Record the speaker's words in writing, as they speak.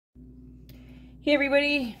Hey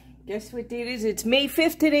everybody, guess what date it is? It's May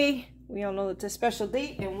 5th today. We all know it's a special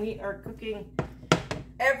date and we are cooking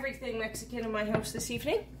everything Mexican in my house this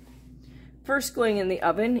evening. First going in the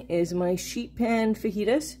oven is my sheet pan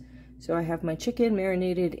fajitas. So I have my chicken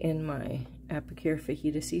marinated in my Epicure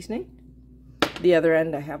fajita seasoning. The other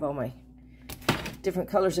end I have all my different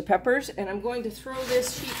colors of peppers, and I'm going to throw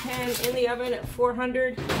this sheet pan in the oven at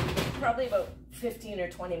 400, probably about 15 or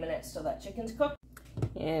 20 minutes till that chicken's cooked.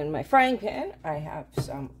 In my frying pan, I have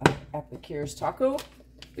some of Epicure's taco.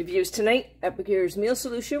 We've used tonight Epicure's meal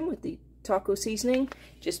solution with the taco seasoning.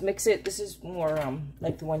 Just mix it. This is more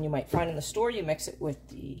like the one you might find in the store. You mix it with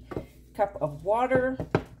the cup of water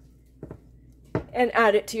and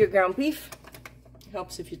add it to your ground beef. It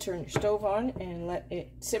helps if you turn your stove on and let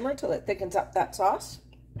it simmer till it thickens up that sauce.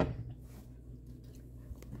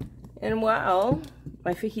 And while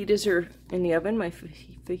my fajitas are in the oven, my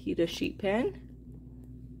fajita sheet pan,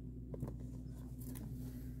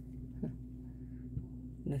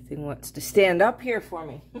 nothing wants to stand up here for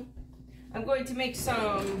me. I'm going to make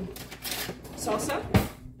some salsa.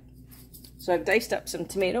 So I've diced up some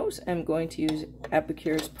tomatoes. I'm going to use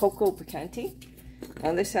Epicure's Poco Picante.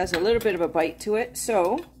 Now this has a little bit of a bite to it,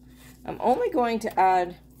 so I'm only going to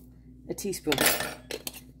add a teaspoon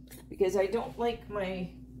because I don't like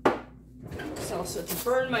my salsa to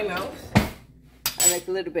burn my mouth. I like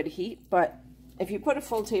a little bit of heat, but if you put a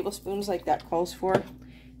full tablespoon like that calls for,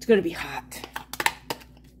 it's going to be hot.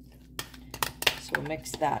 So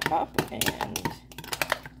mix that up, and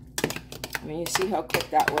I mean, you see how quick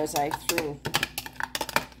that was. I threw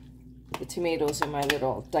the tomatoes in my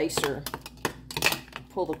little dicer,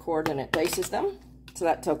 pull the cord and it dices them. So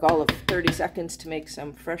that took all of 30 seconds to make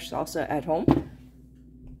some fresh salsa at home.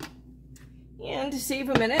 And to save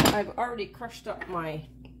a minute, I've already crushed up my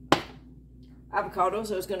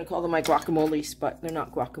avocados. I was going to call them my guacamoles, but they're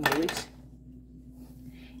not guacamoles.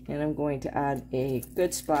 And I'm going to add a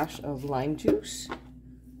good splash of lime juice.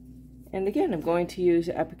 And again, I'm going to use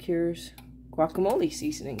Epicure's guacamole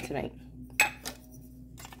seasoning tonight.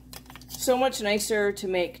 So much nicer to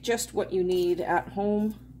make just what you need at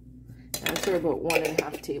home. I'll throw about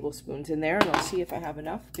 1.5 tablespoons in there, and I'll see if I have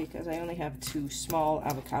enough because I only have 2 small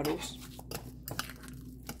avocados.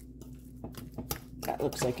 That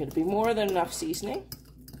looks like it'll be more than enough seasoning.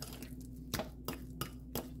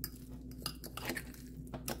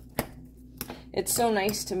 It's so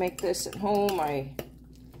nice to make this at home. I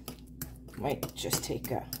might just take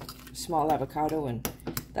a small avocado, and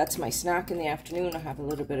that's my snack in the afternoon. I have a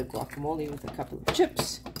little bit of guacamole with a couple of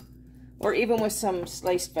chips, or even with some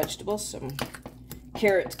sliced vegetables, some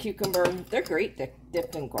carrots, cucumber. They're great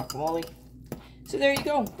dipped in guacamole. So there you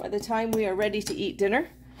go. By the time we are ready to eat dinner,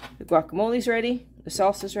 the guacamole's ready, the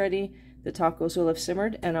salsa's ready, the tacos will have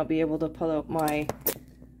simmered, and I'll be able to pull out my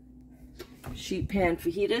sheet pan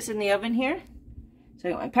fajitas in the oven here. So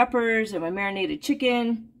I got my peppers and my marinated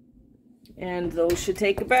chicken, and those should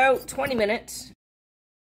take about 20 minutes.